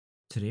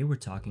Today we're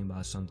talking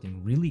about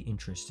something really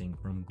interesting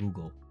from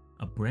Google,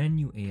 a brand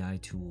new AI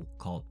tool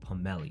called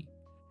Pomelli.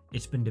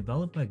 It's been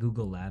developed by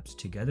Google Labs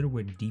together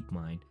with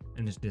DeepMind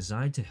and is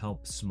designed to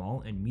help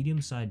small and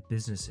medium-sized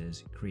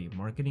businesses create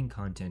marketing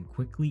content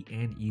quickly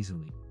and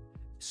easily.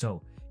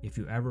 So, if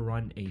you ever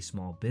run a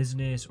small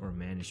business or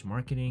manage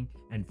marketing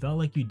and felt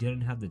like you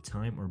didn't have the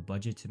time or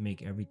budget to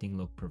make everything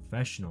look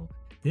professional,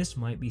 this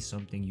might be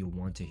something you'll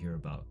want to hear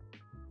about.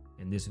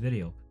 In this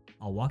video,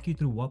 I'll walk you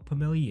through what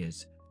Pomelli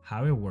is,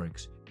 how it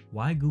works,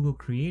 why Google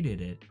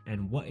created it,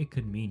 and what it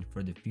could mean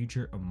for the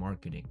future of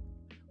marketing.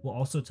 We'll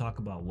also talk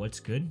about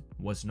what's good,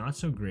 what's not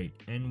so great,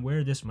 and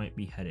where this might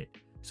be headed.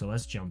 So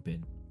let's jump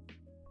in.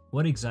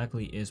 What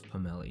exactly is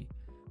Pomelli?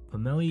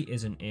 Pomelli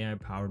is an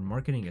AI-powered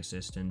marketing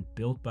assistant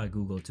built by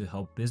Google to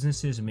help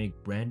businesses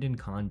make branded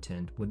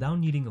content without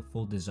needing a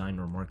full design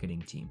or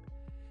marketing team.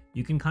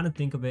 You can kind of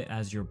think of it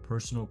as your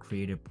personal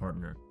creative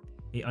partner.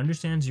 It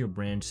understands your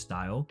brand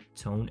style,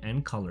 tone,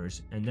 and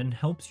colors, and then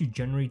helps you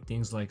generate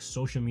things like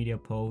social media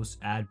posts,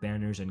 ad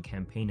banners, and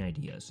campaign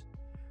ideas.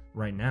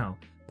 Right now,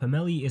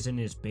 Pomelli is in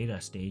its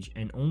beta stage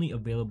and only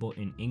available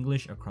in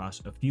English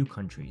across a few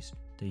countries: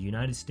 the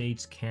United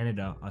States,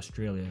 Canada,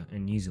 Australia,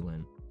 and New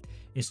Zealand.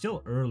 It's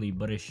still early,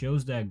 but it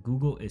shows that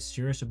Google is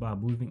serious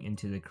about moving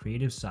into the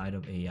creative side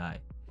of AI.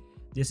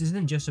 This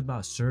isn't just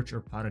about search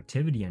or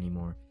productivity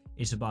anymore,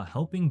 it's about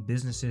helping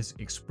businesses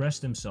express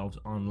themselves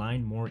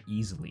online more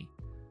easily.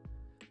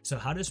 So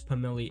how does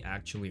Pomelli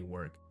actually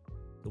work?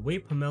 The way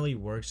Pomelli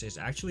works is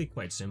actually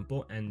quite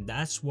simple, and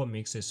that's what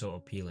makes it so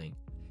appealing.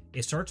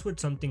 It starts with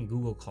something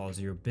Google calls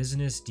your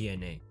business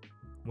DNA.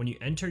 When you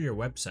enter your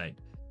website,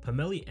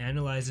 Pomelli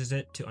analyzes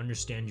it to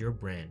understand your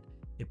brand.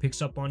 It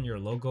picks up on your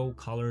logo,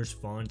 colors,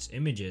 fonts,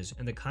 images,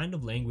 and the kind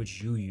of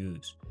language you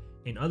use.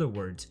 In other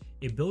words,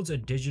 it builds a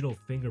digital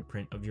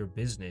fingerprint of your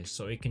business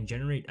so it can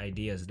generate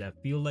ideas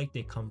that feel like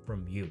they come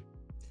from you.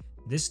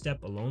 This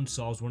step alone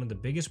solves one of the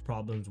biggest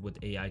problems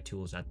with AI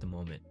tools at the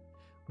moment,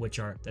 which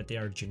are that they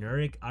are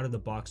generic,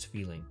 out-of-the-box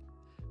feeling.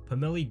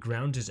 Pomelli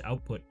grounds its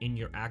output in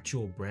your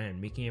actual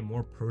brand, making it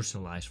more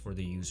personalized for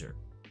the user.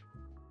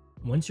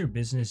 Once your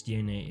business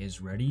DNA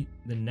is ready,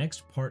 the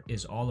next part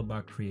is all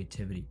about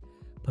creativity.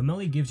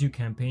 Pomelli gives you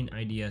campaign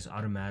ideas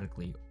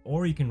automatically,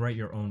 or you can write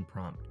your own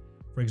prompt.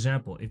 For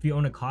example, if you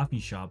own a coffee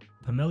shop,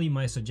 Pomelli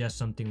might suggest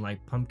something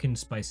like "pumpkin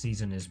spice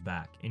season is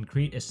back" and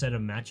create a set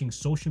of matching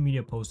social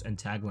media posts and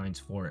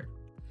taglines for it.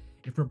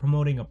 If you're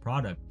promoting a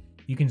product,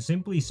 you can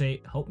simply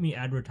say, "help me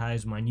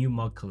advertise my new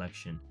mug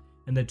collection,"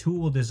 and the tool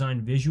will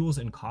design visuals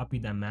and copy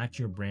that match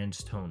your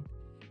brand's tone.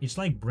 It's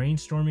like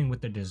brainstorming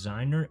with a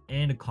designer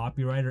and a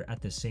copywriter at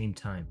the same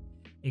time,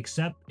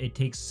 except it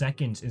takes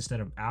seconds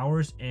instead of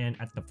hours and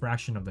at the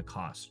fraction of the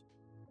cost.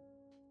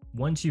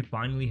 Once you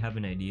finally have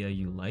an idea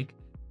you like,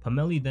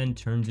 Pomelli then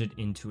turns it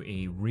into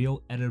a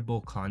real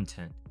editable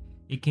content.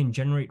 It can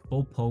generate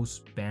full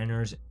posts,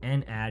 banners,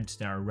 and ads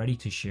that are ready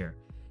to share.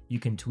 You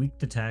can tweak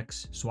the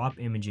text, swap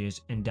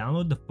images, and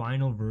download the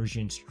final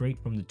version straight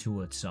from the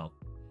tool itself.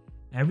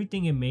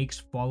 Everything it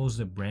makes follows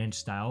the brand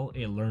style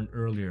it learned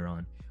earlier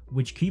on,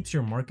 which keeps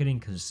your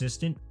marketing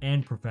consistent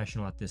and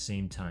professional at the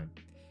same time.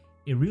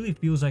 It really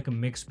feels like a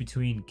mix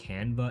between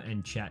Canva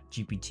and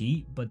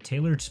ChatGPT, but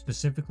tailored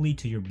specifically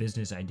to your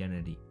business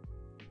identity.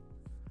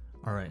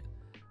 Alright,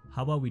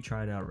 how about we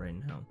try it out right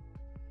now?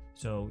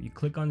 So you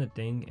click on the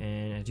thing,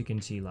 and as you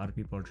can see, a lot of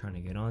people are trying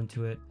to get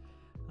onto it.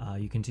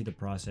 You can see the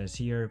process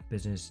here: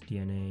 business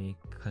DNA,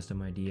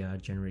 custom idea,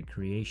 generate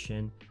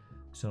creation.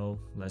 So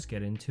let's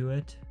get into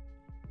it.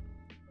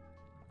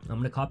 I'm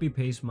going to copy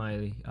paste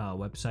my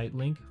website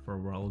link for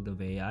World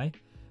of AI.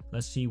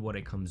 Let's see what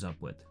it comes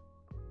up with.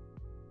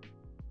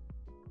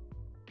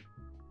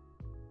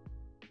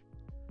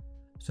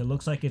 So it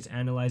looks like it's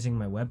analyzing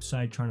my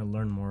website, trying to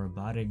learn more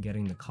about it,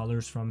 getting the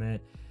colors from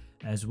it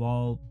as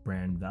well,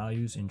 brand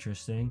values,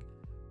 interesting,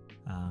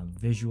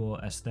 visual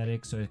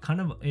aesthetic. So it kind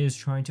of is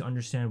trying to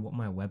understand what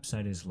my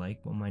website is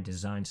like, what my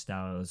design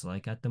style is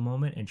like at the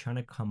moment, and trying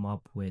to come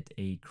up with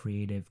a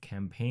creative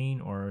campaign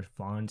or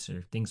fonts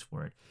or things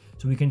for it.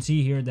 So we can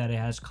see here that it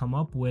has come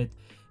up with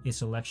a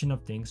selection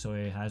of things. So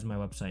it has my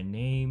website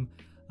name,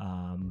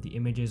 the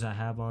images I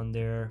have on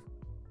there,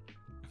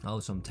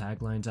 some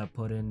taglines I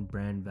put in,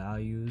 brand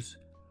values,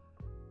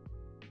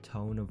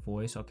 tone of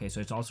voice. Okay,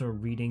 so it's also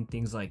reading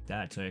things like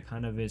that. So it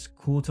kind of is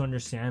cool to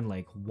understand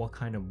like what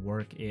kind of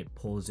work it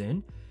pulls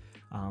in.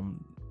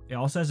 It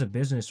also has a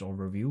business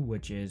overview,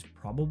 which is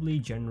probably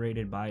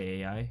generated by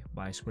AI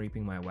by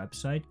scraping my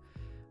website.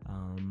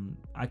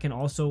 I can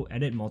also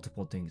edit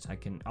multiple things. I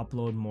can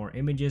upload more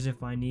images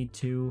if I need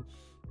to.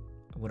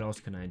 What else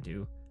can I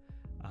do?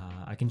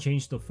 I can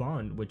change the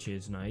font, which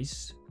is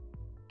nice.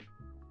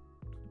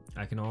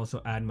 I can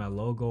also add my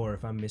logo, or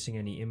if I'm missing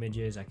any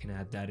images, I can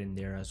add that in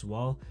there as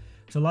well.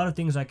 So a lot of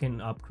things I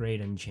can upgrade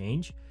and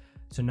change.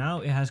 So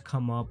now it has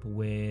come up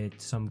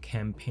with some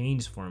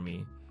campaigns for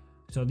me.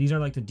 So these are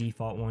like the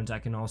default ones. I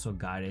can also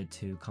guide it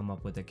to come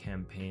up with a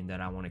campaign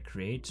that I want to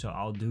create. So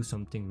I'll do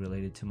something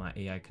related to my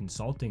AI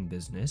consulting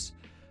business.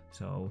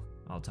 So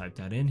I'll type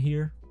that in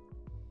here.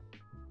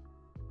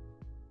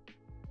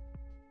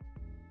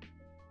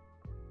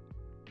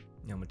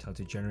 I'm gonna tell it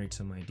to generate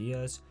some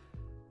ideas.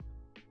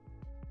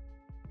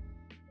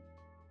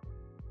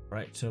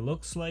 Right, so it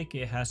looks like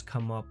it has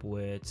come up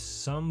with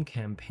some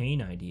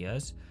campaign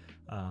ideas.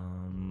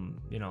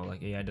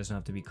 Like AI doesn't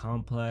have to be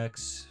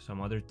complex, some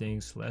other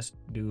things. Let's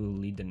do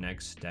lead the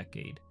next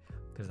decade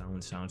because that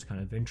one sounds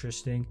kind of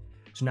interesting.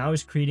 So now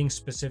it's creating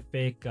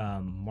specific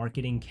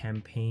marketing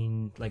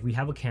campaign. Like we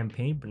have a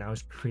campaign, but now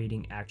it's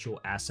creating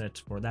actual assets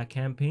for that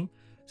campaign.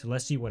 So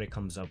let's see what it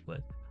comes up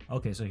with.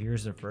 Okay, so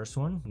here's the first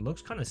one. It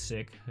looks kind of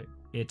sick.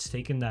 It's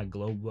taken that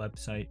globe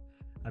website,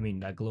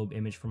 that globe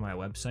image from my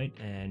website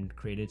and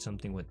created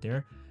something with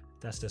there.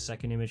 That's the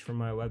second image from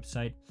my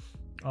website.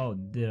 Oh,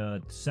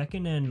 the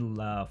second and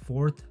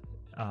fourth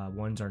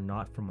ones are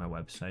not from my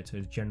website, so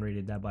it's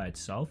generated that by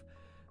itself.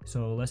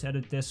 So let's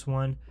edit this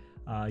one.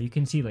 You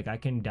can see like I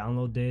can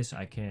download this,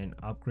 I can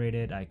upgrade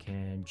it, I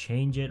can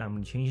change it. I'm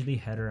gonna change the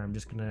header. I'm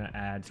just gonna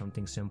add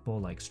something simple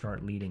like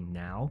start leading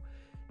now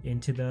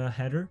into the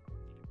header.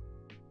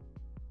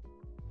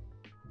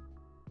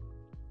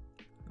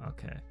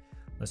 Okay,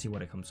 let's see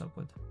what it comes up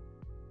with.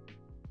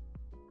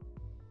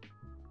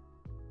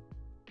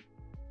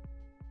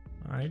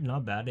 All right,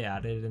 not bad. They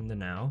added it in the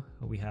now.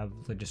 We have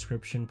the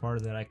description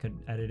part that I could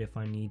edit if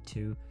I need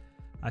to.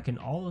 I can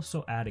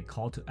also add a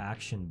call to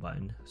action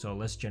button. So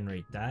let's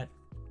generate that.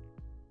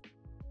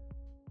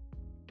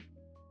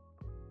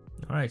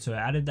 All right, so I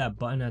added that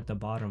button at the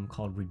bottom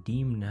called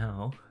redeem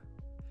now.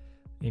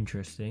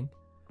 Interesting.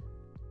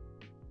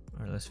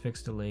 All right, let's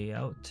fix the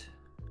layout.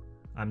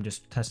 I'm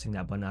just testing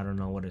that button. I don't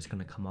know what it's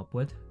going to come up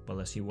with, but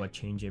let's see what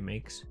change it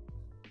makes.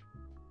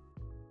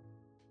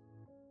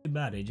 Too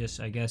bad. It just,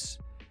 I guess,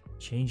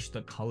 change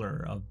the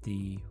color of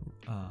the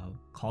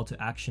call to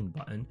action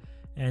button,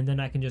 and then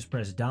I can just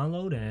press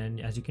download,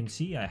 and as you can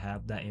see I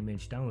have that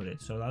image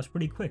downloaded. So that was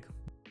pretty quick.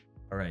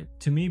 All right,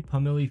 to me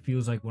Pomelli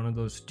feels like one of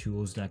those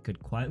tools that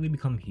could quietly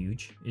become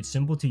huge. It's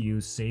simple to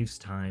use, saves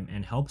time,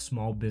 and helps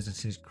small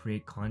businesses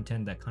create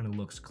content that kind of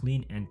looks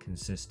clean and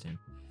consistent.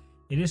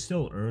 It is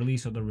still early,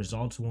 so the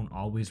results won't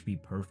always be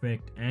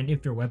perfect, and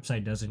if your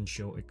website doesn't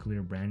show a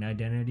clear brand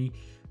identity,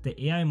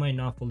 the AI might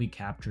not fully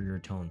capture your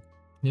tone.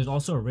 There's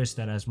also a risk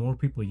that as more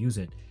people use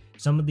it,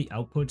 some of the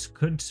outputs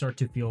could start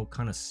to feel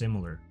kind of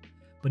similar.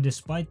 But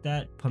despite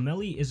that,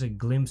 Pomelli is a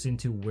glimpse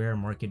into where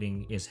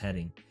marketing is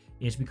heading.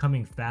 It's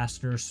becoming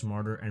faster,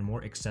 smarter, and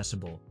more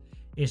accessible.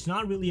 It's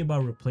not really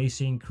about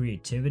replacing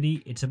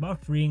creativity, it's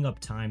about freeing up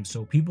time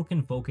so people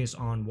can focus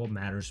on what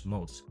matters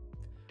most.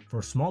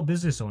 For small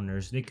business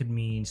owners, they could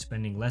mean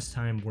spending less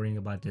time worrying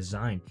about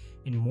design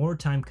and more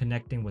time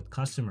connecting with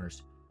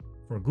customers.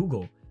 For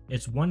Google,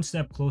 it's one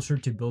step closer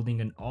to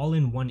building an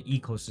all-in-one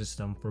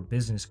ecosystem for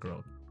business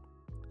growth.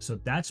 So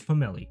that's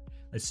Pomelli,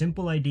 a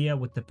simple idea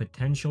with the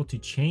potential to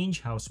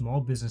change how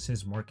small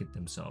businesses market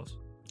themselves.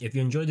 If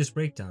you enjoyed this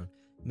breakdown,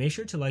 make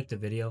sure to like the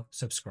video,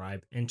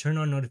 subscribe, and turn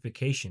on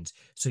notifications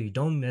so you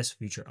don't miss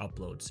future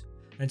uploads.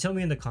 And tell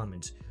me in the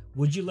comments,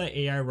 would you let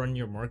AI run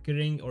your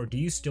marketing, or do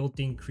you still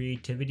think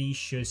creativity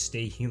should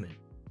stay human?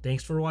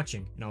 Thanks for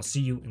watching, and I'll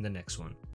see you in the next one.